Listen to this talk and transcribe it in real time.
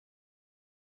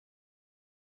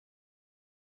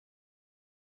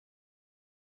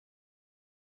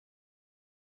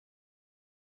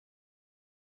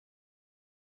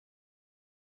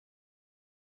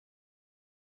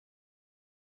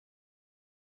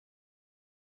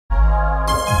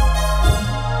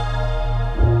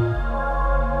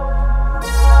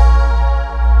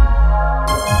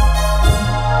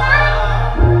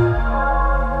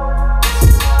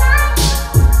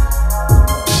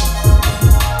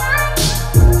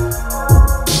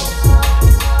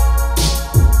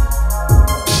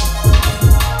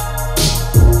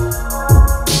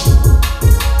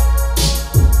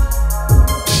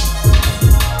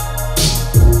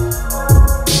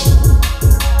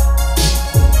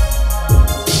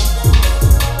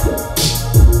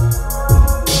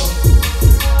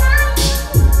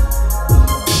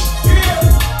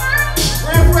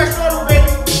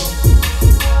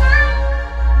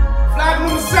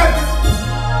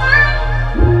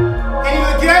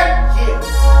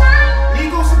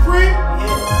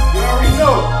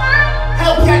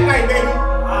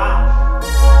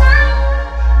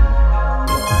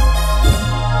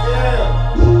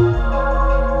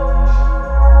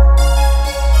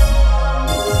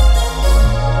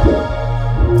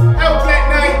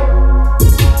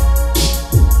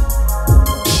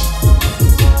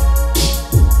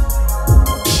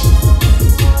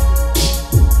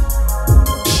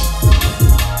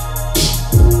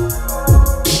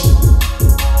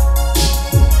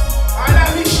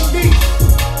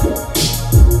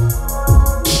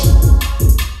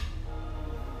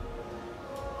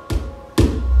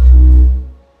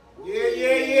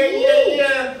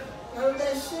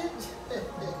shit?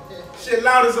 Shit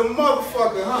loud as a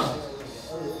motherfucker, huh?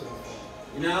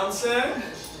 You know what I'm saying?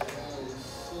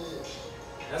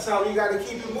 That's how we gotta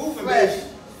keep it moving, baby.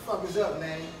 Fuck is up,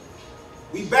 man?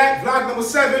 We back, vlog number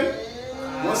 7.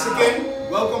 Once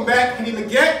again, welcome back. You need to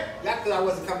get. Y'all thought I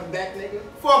wasn't coming back, nigga?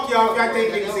 Fuck y'all, y'all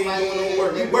think niggas ain't doing no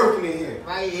work. We working in here.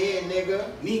 Right here,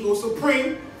 nigga. Nico Supreme.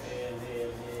 You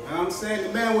know what I'm saying?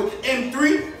 The man with the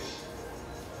M3.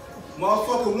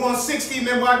 Motherfucker 160.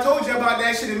 Remember I told you about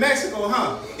that shit in Mexico,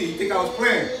 huh? You think I was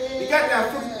playing? You got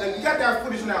that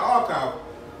footage in that archive.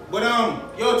 But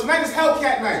yo, tonight is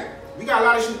Hellcat night. We got a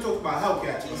lot of shit to talk about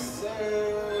Hellcats,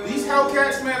 man. These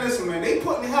Hellcats, man, listen, man, they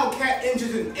putting Hellcat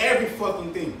engines in every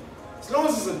fucking thing. As long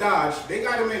as it's a Dodge, they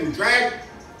got them in drag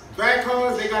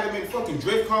cars, they got them in fucking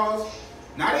drift cars.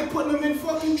 Now they putting them in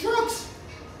fucking trucks.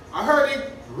 I heard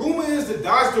it, rumor is the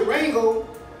Dodge Durango,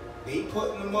 they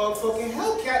putting the motherfucking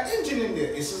Hellcat engine in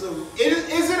there. Is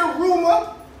it a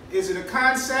rumor? Is it a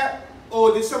concept?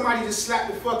 Or did somebody just slap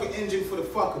the fucking engine for the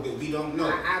fuck of it? We don't know.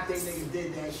 I think niggas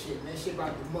did that shit, man. Shit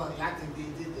about the money. I think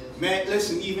they did that shit. Man,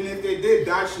 listen, even if they did,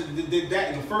 Dodge should have did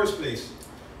that in the first place.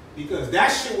 Because that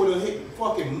shit would have hit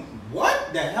fucking,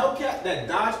 what? That Hellcat, that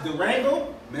Dodge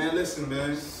Durango? Man, listen,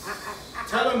 man.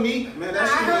 Telling me, man, that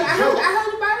shit was a joke. I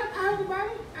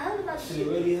heard about it. Shit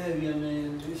really heavy,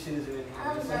 man. This shit is really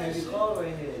heavy. It's a heavy car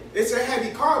right here. It's a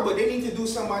heavy car, but they need to do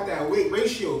something about that weight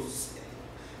ratios.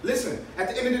 Listen, at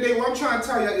the end of the day, what I'm trying to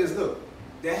tell you is, look,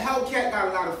 the Hellcat got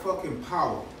a lot of fucking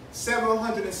power.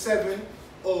 707,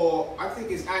 or I think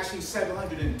it's actually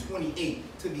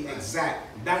 728 to be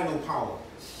exact, dyno power.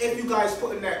 If you guys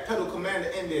putting that pedal commander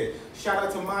in there, shout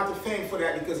out to Monta Fame for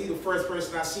that because he's the first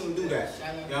person I seen do that.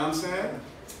 You know what I'm saying?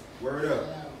 Word up.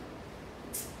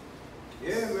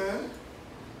 Yeah, man.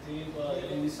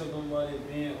 And we talking about it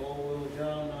being all-wheel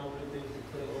drive now, what if they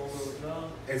put all-wheel drive?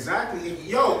 Exactly.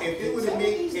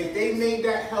 If they made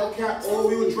that Hellcat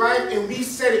all-wheel drive and we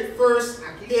said it first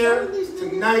here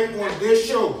tonight on this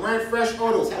show, Grand Fresh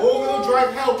Auto, all-wheel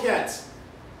drive Hellcats.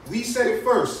 We said it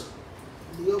first.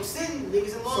 New York City,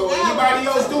 niggas in Long So Island. anybody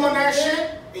else doing that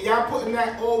shit and y'all putting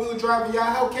that all-wheel drive in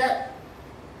y'all Hellcat,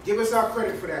 give us our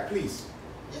credit for that, please.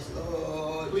 Yes,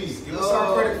 Lord. Please, give us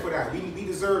our credit for that. We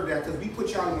deserve that because we put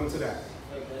y'all onto that.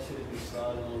 Like that should be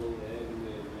sliding all over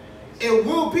everywhere, man. It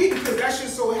will be because that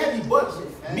shit's so heavy. But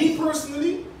me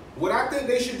personally, what I think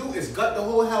they should do is gut the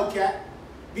whole Hellcat.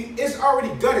 It's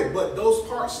already gutted, but those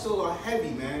parts still are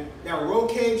heavy, man. That roll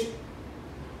cage,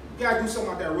 you gotta do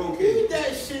something about that roll cage. Need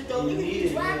that shit though.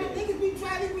 Niggas be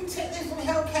driving, we take this from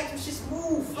Hellcat and shit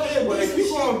smooth. Yeah, but if you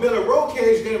gonna build a roll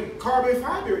cage, then carbon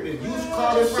fiber it. Then use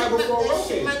carbon fiber for a roll That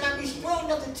shit cage. might not be strong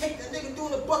enough to take the nigga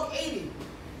doing a $180.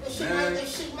 That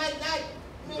shit might not.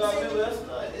 You gotta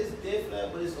remember, it's dead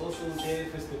flat, but it's also there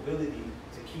for stability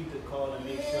to keep the car and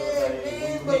make sure that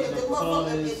man, but the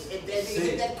motherfucker, if that nigga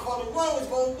hit that car to roll, it's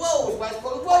gonna roll. It's why it's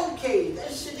called a roll cage.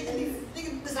 That shit,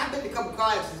 nigga, listen, I've been in a couple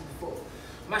car accidents before.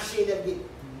 My shit never get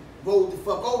rolled the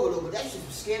fuck over though, but that shit's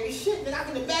some scary shit. Nigga, I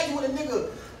can imagine when a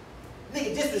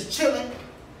nigga just was chilling,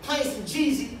 playing some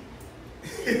Jeezy,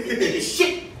 nigga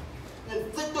shit,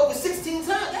 and flipped over 16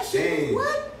 times. That shit was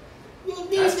what? You don't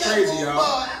need That's that crazy, little y'all.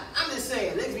 bar. I'm just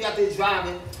saying, niggas be out there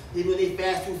driving, they doing they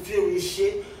fast and furious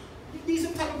shit. You need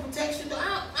some type of protection though.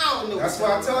 I don't know. That's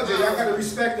why I told you, y'all gotta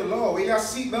respect the law. Wear y'all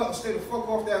seatbelt instead of fuck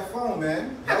off that phone,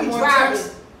 man. I be Y'all want driving.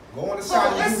 text, go on the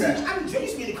side and do that.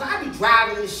 I be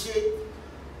driving and shit.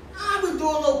 I be doing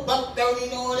a little buck 30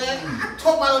 and all that. I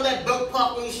talk about all that belt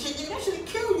parkway and shit, nigga. That shit'll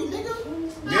kill you, nigga.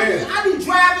 Yeah. I be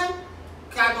driving,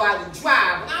 cause I know how to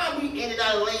drive, but I don't be in and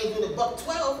out of lanes with a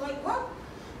 $112. Like, what?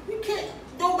 You can't,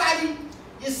 nobody,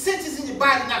 your senses in your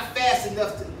body not fast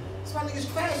enough to, that's why niggas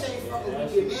crash ain't fucking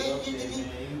with you,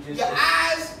 man. Your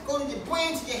eyes go to your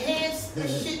brain, to your hands, that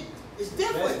shit is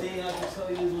different. Best thing I can tell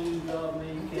you is when you drive,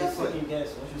 man, you can't second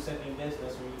guess. Once you second guess,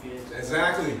 that's when you get into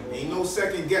Exactly. Ain't no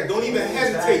second guess. Don't even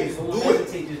hesitate. Don't Do it.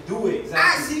 hesitate, just do it. Exactly.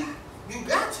 I see, you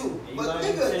got to. You But gotta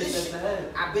nigga, take this steps shit,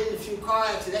 ahead. I've been in a few car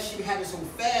accidents, that shit be happening so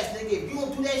fast, nigga. If you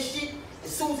don't do that shit,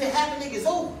 as soon as it happen, nigga, it's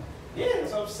over. Yeah,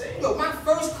 that's what I'm saying. Yo, my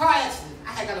first car accident,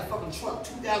 I had got a fucking truck,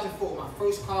 2004, my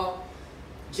first car,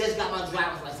 just got my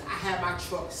driver's license. I had my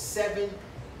truck 7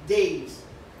 days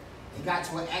and got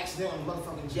to an accident on the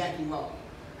motherfucking Jackie Rob.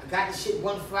 I got the shit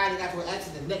one Friday, got to an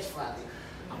accident the next Friday.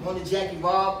 I'm on the Jackie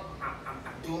Rob,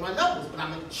 I'm doing my numbers, but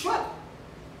I'm in the truck.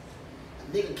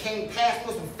 A nigga came past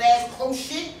me with some fast, close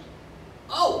shit.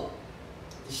 Oh,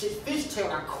 the shit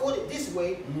fishtailed. I caught it this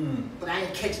way, but I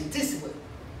ain't catch it this way.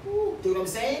 Do you know what I'm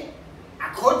saying? I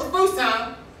caught it the first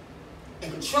time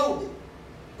and controlled it,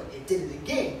 but it did it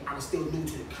again. I was still new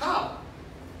to the car.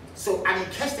 So I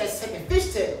didn't catch that second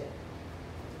fishtail.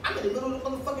 I'm in the middle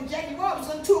of the Jackie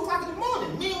Robinson 2 o'clock in the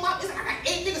morning. Me and I got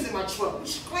 8 niggas in my truck. We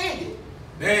stranded.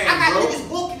 Man, I got bro. niggas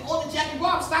walking on the Jackie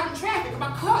Robinson, stopping traffic.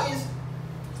 My car is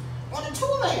on the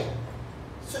 2-lane.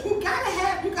 So you gotta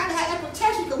have that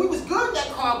protection, because we was good in that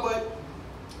car, but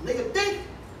nigga think,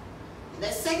 and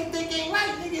that second think ain't right,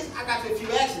 niggas. I got to a few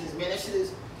accidents, man. That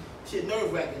shit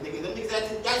nerve wracking, nigga. Them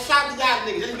niggas that shot the y'all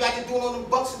niggas. Them niggas doing all them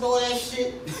bucks and all that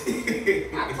shit.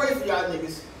 I pray for y'all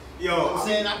niggas. Yo, you know what I'm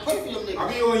saying? I pray for them niggas.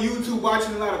 I be on YouTube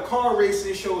watching a lot of car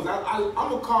racing shows.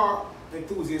 I'm a car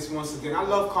enthusiast once again. I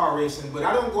love car racing, but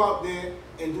I don't go out there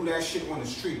and do that shit on the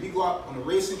street. We go out on the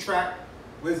racing track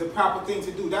where it's the proper thing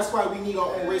to do. That's why we need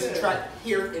our own racing track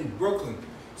here in Brooklyn.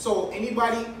 So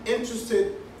anybody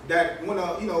interested that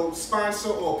wanna, you know, sponsor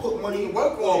or put money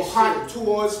or pot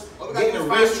towards getting a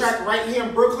racetrack right here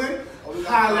in Brooklyn,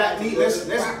 holla at me. Let's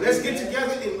get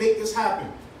together and make this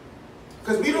happen.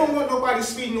 Cause we don't want nobody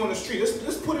speeding on the street.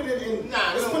 Let's put it in.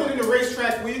 Let's put it in a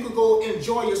racetrack where you could go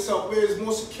enjoy yourself, where there's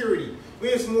more security,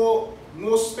 where there's more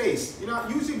space. You know,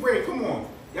 use your brain. Come on,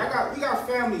 we got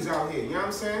families out here. You know what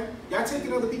I'm saying? Y'all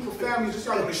taking other people's families just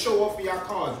y'all want to show off for y'all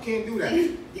cars. You can't do that.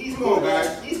 These Come on,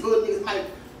 guys. These hood niggas might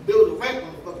build a ramp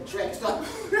on the fucking track. Stop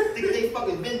thinking they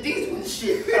fucking Vin Diesel and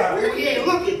shit. We ain't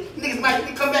looking. Niggas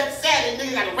might come back Saturday.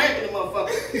 Niggas got a ramp in the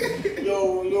motherfucker.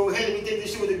 Yo, Henry, we think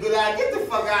this shit was a good idea. Get the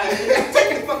fuck out of here.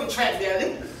 Take the fucking track down,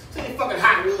 nigga. Take the fucking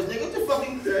Hot Wheels, nigga. What the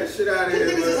fucking that shit out of here,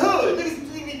 niggas man. is hood.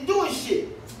 Niggas be doing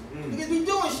shit. Niggas be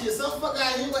doing shit. Some fuck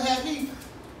out here would have me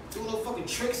doing no fucking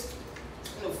tricks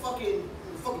in a fucking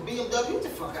BMW. What the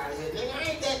fuck out of here, nigga?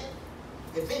 I ain't that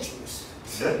adventurous.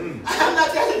 I'm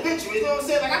not that adventurous, you know what I'm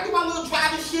saying? Like, I do my little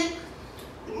driving shit.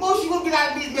 The most you gonna get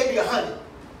out of me is maybe 100.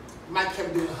 You might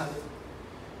keep doing 100.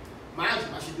 Mind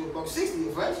you, I should do about 60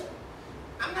 at first.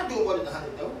 I'm not doing more than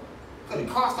 100 though. Because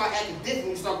the car start acting different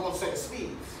when you start going a certain speed.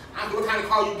 I don't know what kind of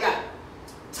car you got.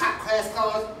 Top class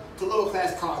cars to lower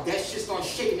class cars. That shit starts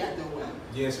shaking after a while.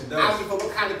 Yes, it I don't does. give a fuck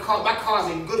what kind of car. My car's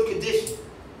in good condition.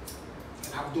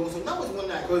 And I was doing some numbers one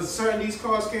night. Because certain these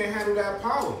cars can't handle that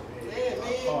power. Yeah, man.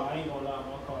 I ain't gonna lie,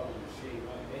 my car was in shape,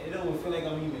 man. It don't feel like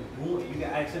I'm even going. You can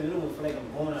ask him, it don't feel like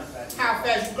I'm going that fast. How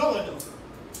fast you going though?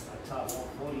 I top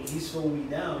 140. He slowed me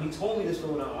down. He told me to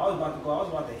slow down. I was about to go. I was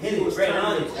about to hit He it. was Ran turning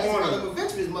on the it. That's one of them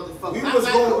adventurous motherfuckers. We was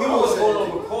going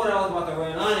over the corner. I was about to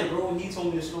run on it, bro. And he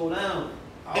told me to slow down.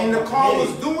 And the car was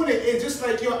doing it. It's just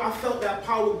like, yo, I felt that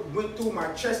power went through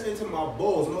my chest into my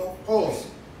balls. No pause.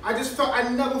 I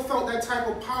never felt that type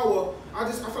of power. I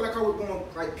felt like I was going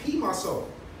to like pee myself.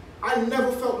 I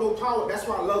never felt no power. That's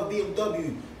why I love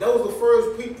BMW. That was the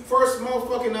first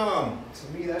motherfucking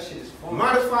To me, that shit is fun.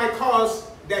 modified cars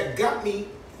that got me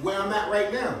where I'm at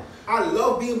right now. I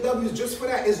love BMWs just for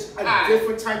that. It's a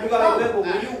different type You of gotta power.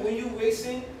 remember when you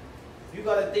racing, you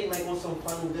gotta think like on some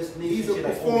final destination. These are shit,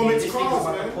 like, performance this cars, nigga's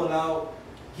about man. to pull out.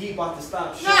 He about to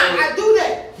stop short. Nah, I do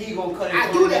that. He gonna cut it.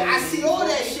 I do that. I see all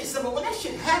that shit. So, but when that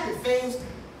shit happens, fans,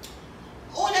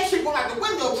 all that shit going out the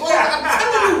window, bro. Like I'm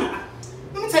telling you.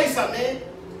 Let me tell you something, man.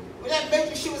 When that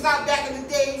Matrix shit was out back in the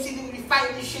day, you see them be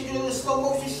fighting this shit, doing the slow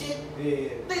motion shit. Yeah.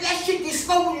 Nigga, that shit gets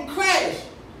slow when you crash.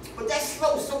 But that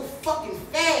slow so fucking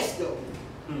fast though.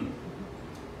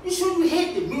 You sure you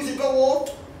hit the music go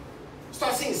off?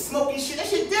 Start seeing smoke and shit. That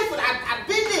shit different. I've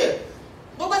been there.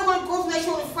 Nobody want to go from that shit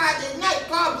on a Friday night.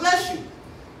 God bless you.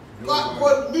 God,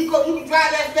 boy, Nico, you can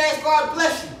drive that fast. God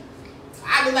bless you.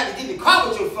 I didn't like to get in the car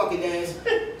with your fucking ass.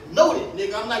 Noted,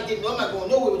 nigga. I'm not going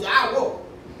nowhere with you. I walk.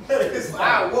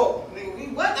 I walk.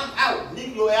 Nigga, what? I'm out.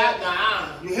 Nigga, you're out.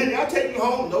 Nah, you hit me. I'll take you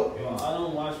home. Nope. Yo, I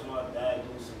don't watch my dad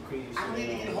do some crazy shit. I don't need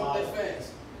to get home Wow. that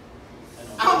fast.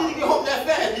 I don't need to get home that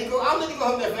fast, Nico. I don't need to go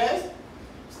home that fast.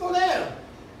 Slow down.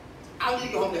 I don't need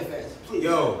to get home that fast. Please.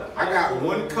 Yo, I got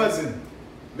one cousin.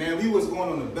 Man, we was going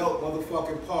on the Belt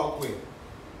motherfucking Parkway,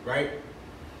 right?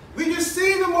 We just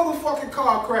seen the motherfucking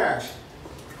car crash.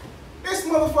 This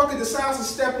motherfucker decides to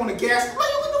step on the gas. I'm like,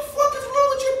 what the fuck is wrong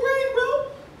with your brain,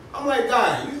 bro? I'm like,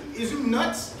 guy, is you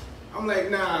nuts? I'm like,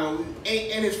 nah,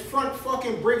 and his front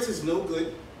fucking brakes is no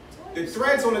good. The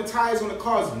threads on the tires on the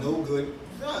car is no good.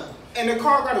 Done. And the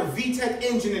car got a VTEC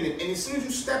engine in it. And as soon as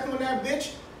you step on that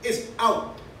bitch, it's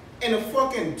out. And a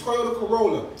fucking Toyota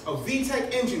Corolla, a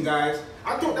VTEC engine, guys.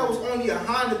 I thought that was only a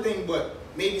Honda thing, but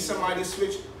maybe somebody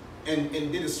switched and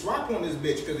did a swap on this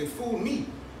bitch because it fooled me.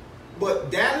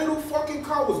 But that little fucking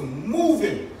car was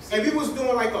moving. And we was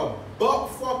doing like a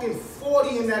buck fucking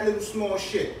 40 in that little small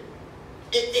shit.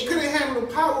 It couldn't handle the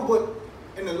power, but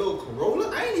in the little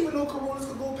Corolla, I didn't even know Corollas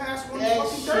could go past That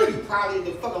 130. shit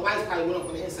probably, the fucking lights probably went up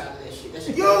on the inside of that shit. That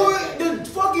shit Yo, the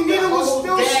fucking the needle was whole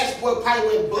still... dashboard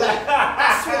probably went black.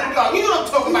 I swear to God. You know what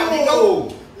I'm talking about, Yo.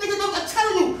 Nico? Nigga, I'm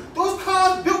telling you, those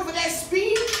cars built for that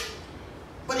speed.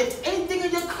 But if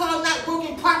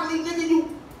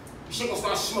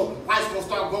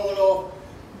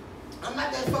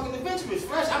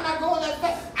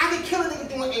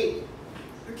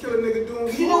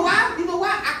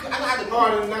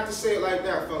harder not to say it like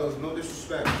that, fellas. No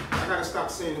disrespect. I gotta stop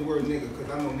saying the word nigga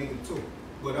because I'm a nigga too.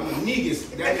 But I'm a niggas.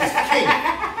 That means king.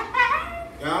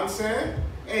 You know what I'm saying?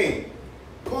 Hey,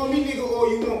 call me nigga all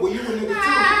you want, but you a nigga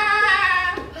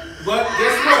too. But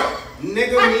guess what?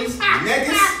 Nigga means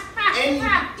negus.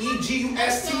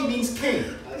 N-E-G-U-S-T means king.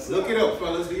 Look it up,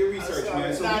 fellas. Do your research,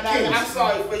 man. So I'm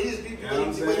sorry for you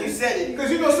when you said it.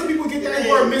 Because you know some people get that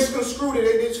word misconstrued and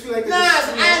they just feel like I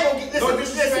ain't gonna get this. No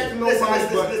disrespect to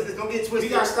nobody, but don't get twisted.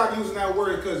 we gotta stop using that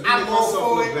word because we make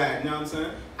ourselves look bad. You know what I'm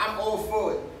saying? I'm all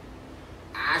for it.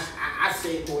 I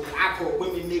say it more. I call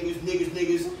women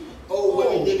niggas, old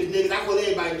women niggas. I call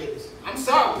everybody niggas. I'm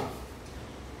sorry.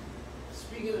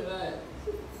 Speaking of that,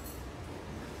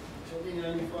 Chevy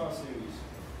 95 series,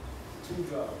 2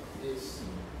 drop. It's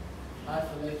Life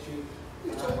Electric.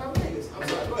 You talking about niggas? I'm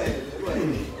sorry. Go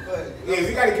ahead. Yeah,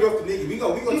 we gotta get off the nigga. We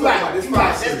gonna talk about this.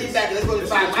 Let's get back. Let's go to the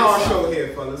car show here,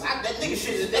 fellas. That nigga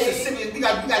shit is that's a serious. We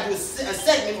got to do a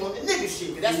segment on the nigga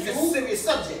shit. That's a serious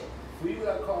subject. For you,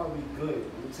 that car would be good.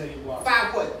 Let me tell you why.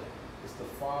 5 what? It's the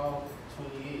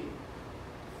 528.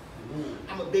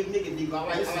 I'm a big nigga, I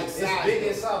like it's size. big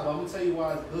inside, but I'm gonna tell you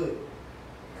why it's good.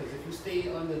 Because if you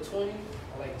stay under 20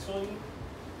 or like 20,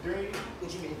 30,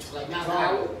 What you mean? Like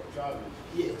driving.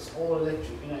 Yeah. It's all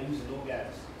electric. You're not using no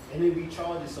gas, and it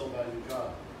recharges so bad you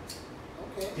drive.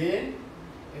 Okay. Then,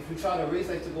 if you try to race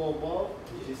like to go above,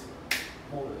 you just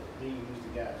hold it. Then you use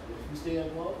the gas. But if you stay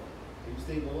above, if you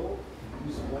stay below, you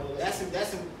use some more electric. That's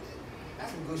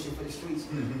some good shit for the streets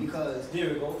because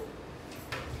there we go.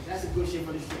 that's some good shit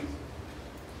for the streets.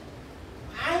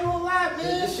 I ain't gonna lie,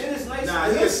 man. The shit is nice. Nah,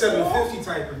 he's a 750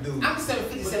 type of dude. I'm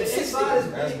 750, The 760. inside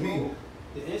is That's big, me. bro.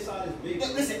 The inside is big.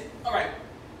 Listen, all right.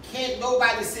 Can't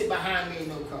nobody sit behind me in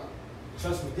no car.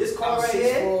 Trust me, this car I'm right 6'4".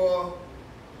 here.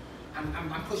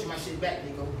 I'm pushing my shit back,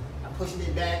 nigga. I'm pushing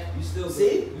it back. You still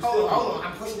See? good. Hold on.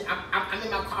 I'm pushing it. I'm in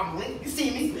my car. I'm leaning. You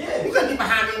see me? Yeah. You couldn't get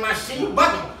behind me in my shit. You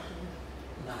bugging.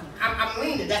 I'm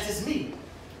leaning. That's just me.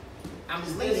 I'm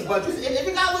just leaning. But if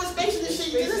you got a little space in this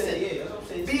shit, you can listen. Yeah, that's what I'm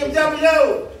saying.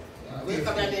 BMW. We come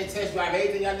out there and test drive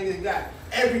everything y'all niggas got.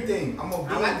 Everything. I'm a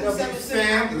I like the BMW 760.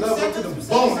 fan. Love her to the 760.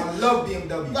 bone. I love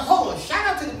BMW. Now hold on. Shout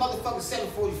out to the motherfucking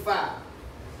 745.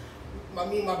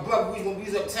 Me and my brother, we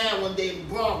was uptown one day in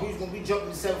the Bronx. We was gonna be jumping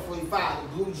the 745, the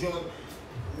blue joint,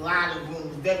 line of room,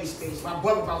 very space. My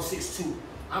brother about 6'2".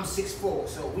 I'm 6'4",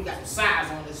 so we got some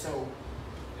size on it. So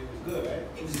It was good, right?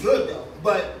 it was good though.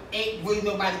 But ain't really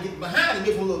nobody getting behind us,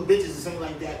 different little bitches or something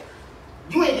like that.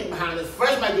 You ain't getting behind us.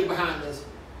 Fresh might get behind us.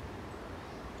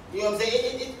 You know what I'm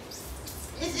saying?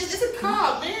 It's a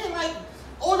car, man. Like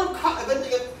all them cars.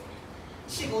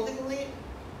 Shit go nigga lean.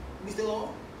 We still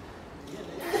on?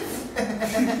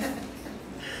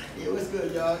 Yeah, what's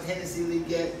good, y'all? Hennessy League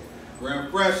Get.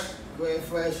 Grand Fresh. Grand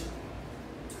Fresh.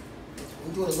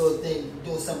 We're doing a little thing,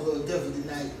 doing something a little different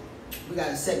tonight. We got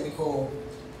a segment called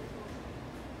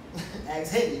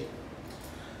Ask Henry.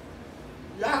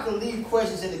 Y'all can leave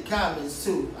questions in the comments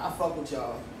too. I fuck with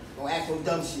y'all. Don't ask no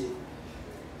dumb shit.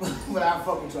 But I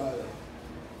fuck with y'all though.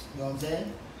 You know what I'm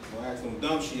saying? Don't ask no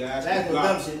dumb shit. Ask no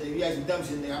dumb shit. If you ask some dumb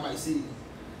shit, nigga, I might see you.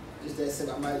 Just that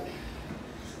simple. I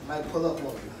might pull up on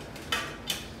you.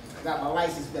 I got my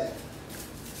license back.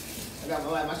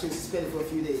 My shit suspended for a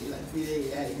few days. Like 3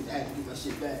 days, I had to get my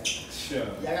shit back. Sure.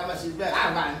 Yeah, I got my shit back.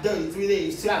 I riding dirty 3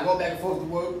 days. I go back and forth to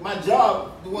work. My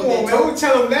job, the one Come on, that man. Who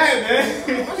tell him that,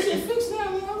 man? my shit fixed now,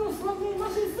 man. I don't fuck man.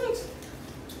 My shit fixed.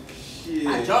 Shit.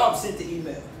 My job sent the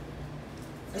email.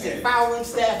 They said following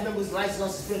staff members' license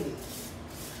unsuspended.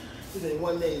 This ain't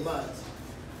one name, mine.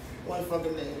 One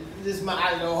fucking name. This is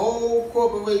out of the whole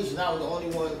corporation. I was the only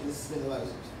one to suspend the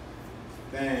license.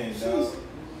 Dang, dog.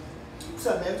 What's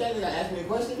up, man? Y'all ask me a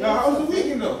question? Yo, how was the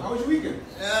weekend, though? How was your weekend?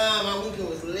 My weekend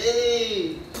was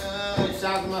late.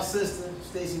 Shout out to my sister,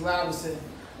 Stacey Robinson.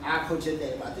 I put your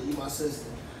name out there. You my sister.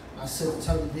 My sister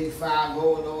turned the big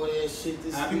 5-0 and all that shit.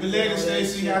 Happy belated,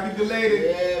 Stacey. Happy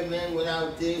belated. Yeah, man. Went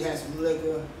out there, had some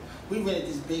liquor. We rented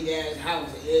this big ass house,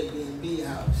 an Airbnb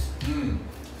house.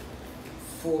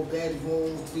 4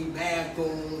 bedrooms, 3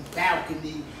 bathrooms,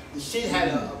 balcony. The shit had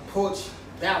a porch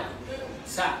balcony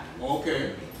on top.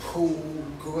 Okay. Pool,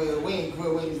 grill. We ain't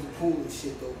grill, we ain't use the pool and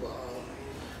shit though, but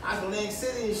I was in Atlantic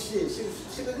City and shit.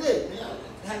 Shit was lit, man.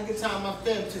 I had a good time with my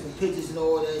family, took some pictures and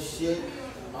all that shit.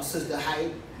 My sister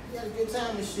hype. We had a good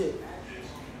time and shit.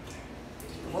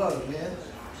 What, man?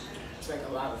 Drank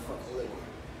a lot of fucking liquor.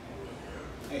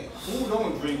 Hey, who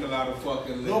don't drink a lot of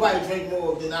fucking liquor? Nobody drink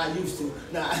more than I used to.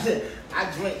 Nah, I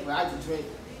drink, but I just drink.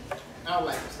 I don't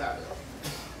like to stop it.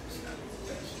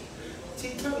 T,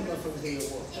 tell me motherfuckers here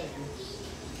walk. Thank you.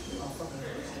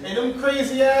 And them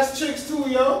crazy ass chicks too,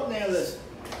 yo. Man, listen.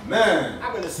 Man.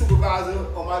 I've been a supervisor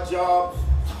on my job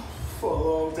for a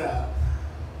long time.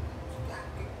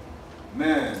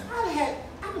 Man.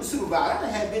 I've been a supervisor. I done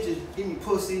had bitches give me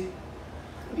pussy.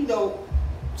 You know,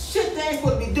 shit they ain't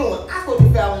supposed to be doing. I'm supposed to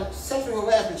be filing sexual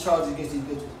harassment charges against these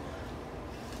bitches.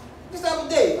 Just the other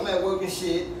day, I'm at work and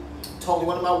shit, talking to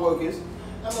one of my workers.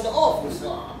 I'm in the office,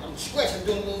 I'm scratching,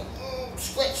 doing a little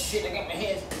scratch shit. I got my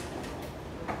hands.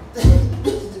 The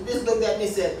bitch looked at me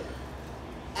and said,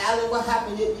 "Alan, what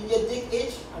happened? Your dick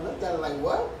itch?" I looked at her like,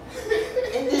 "What?"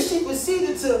 And then she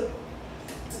proceeded to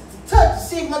touch,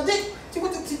 see my dick.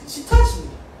 She touched me.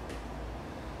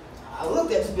 I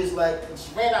looked at this bitch like, and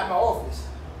she ran out of my office.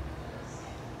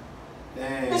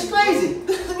 Damn. It's crazy.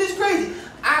 It's crazy.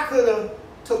 I could have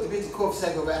took the bitch to court for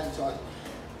sexual harassment charges.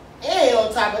 And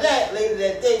on top of that, later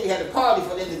that day, we had a party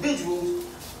for the individuals,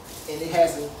 and they had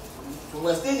some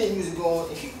West Indian music going,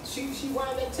 and she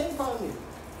wanted that 10 pound me.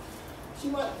 She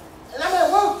wanted, and I'm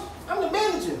at work. I'm the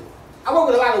manager. I work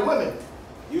with a lot of women.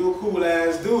 You a cool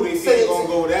ass dude. They ain't gonna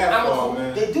go that far,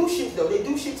 man. They do shit though. They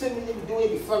do shit to me. They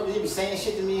be fucking. They be saying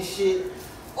shit to me and shit.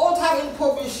 All type of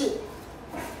inappropriate shit.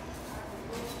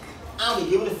 I don't be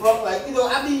giving a fuck. Like, you know,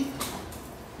 I be.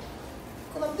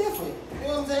 Cause I'm different. You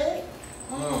know what I'm saying?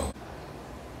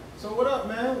 So what up,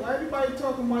 man? Why everybody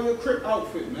talking about your Crip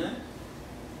outfit, man?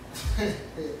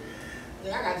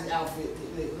 Yeah, I got this outfit.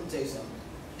 Let me tell you something.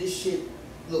 This shit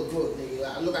look good,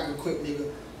 nigga. I look like a Crip,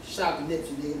 nigga. Shout out to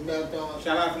Nipsey, nigga. Marathon.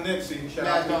 Shout out to Nipsey. Shout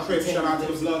out to the Crips. Shout out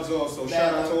to the Bloods also.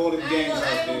 Shout out to all the gangs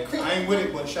out there. I ain't with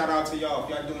it, but shout out to y'all if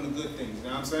y'all doing the good things. You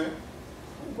know what I'm saying?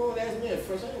 I'm going last minute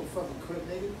first. I ain't no fucking Crip,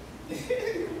 nigga.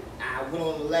 I went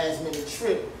on the last minute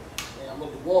trip. And I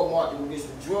went to Walmart to go get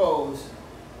some drawers.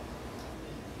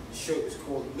 The shirt was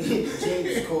calling me. The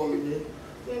jeans was calling me.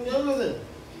 Listen.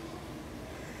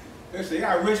 Listen, you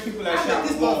got rich people that shop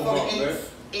this at Walmart, man.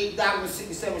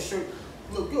 $8.67 shirt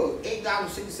look good.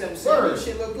 $8.67. Word.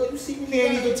 Shit look good. You see me? You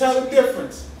can't even tell the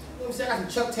difference. You know what I'm saying? I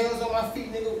got some Chuck Tails on my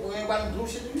feet, nigga. Where everybody in blue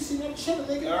shit. You see me? I'm chilling,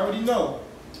 nigga. I already know.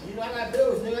 You know I got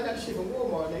bills, nigga. I got this shit from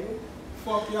Walmart, nigga.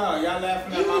 Fuck y'all. Y'all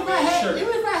laughing at my bad shirt.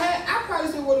 Even if I had, I probably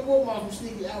still go to Walmart for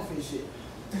sneaky outfit shit.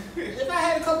 If I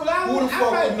had a couple hours, who the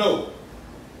fuck would know?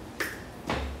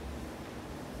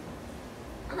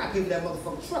 I got to pay for that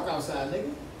motherfucking truck outside,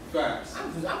 nigga. Facts.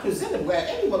 I'm presentable at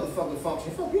any motherfucking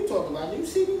function. Fuck you talking about, nigga. You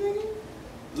see me, nigga?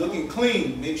 Looking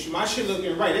clean. Make sure my shit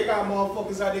looking right. They got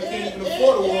motherfuckers out there can't even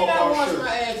afford a Walmart shirt. I washed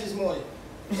my ass this morning.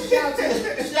 Shout out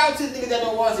to the niggas that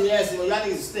don't wash their ass this morning. Y'all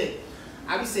niggas stink.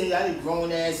 I be saying y'all niggas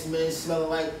grown ass men smelling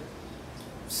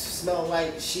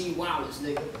like She Wallace,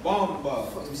 nigga. Bomb bar.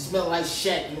 Smelling like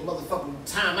Shaq in the motherfucking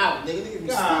Time Out, nigga. Niggas be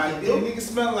God, stinking, niggas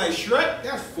smell like Shrek?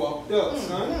 That's fucked up,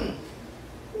 son.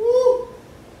 Woo!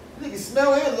 Niggas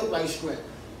smell and look like Shrek.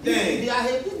 Dang. Be out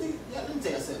here, let me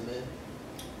tell you something, man.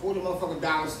 Go to the motherfucking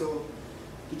dollar store,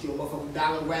 get you a motherfucking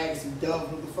dollar rag, some Dove,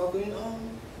 motherfucker, and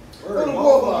go to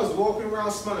Walmart. Walking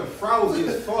around smelling frowsy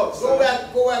as fuck, son.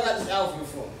 Go where I got this outfit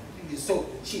from. You get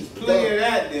soaked, cheap. Play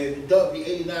that, then. The Dove be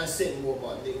 89 cents in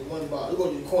Walmart, nigga. $1. You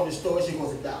go to the corner store, she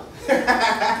goes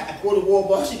 $1. Go to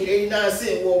Walmart, she get 89 cents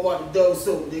in Walmart, the Dove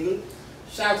soap, nigga.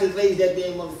 Shout out to the ladies that be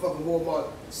in motherfucking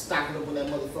Walmart stocking up on that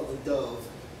motherfucking Dove.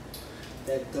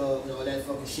 That Dove and all that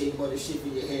fucking shea butter shit for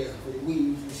your hair, for the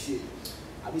weaves and shit.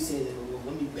 I be saying that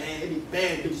when they be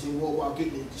bad bitches in Walmart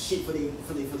getting the shit for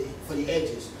the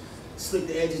edges. Slick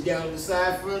the edges down on the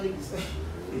side for niggas.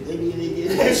 They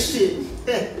get that shit.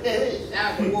 Shout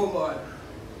out to Walmart.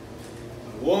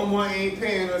 Walmart ain't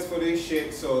paying us for this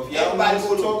shit, so if y'all want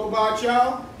to talk about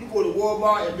y'all, you go to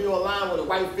Walmart and be online with a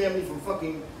white family from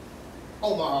fucking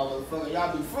Omaha, motherfucker.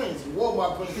 Y'all be friends.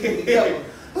 Walmart putting people together.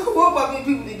 Walmart putting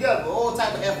people together. All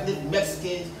type of ethnic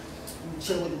Mexicans,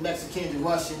 chilling with the Mexicans and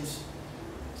Russians,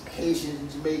 Haitians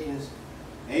and Jamaicans.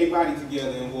 Everybody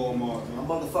together in Walmart, man. I'm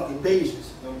motherfucking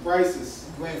Beiges. Them prices.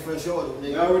 Grand Fresh Order, nigga.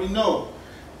 You already know.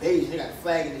 Beiges, they got a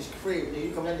flag in this crib, nigga.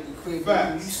 You come to that nigga crib,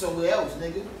 you somewhere else,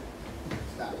 nigga.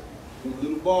 Stop it.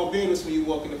 Little Barbados when you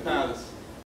walk in the palace.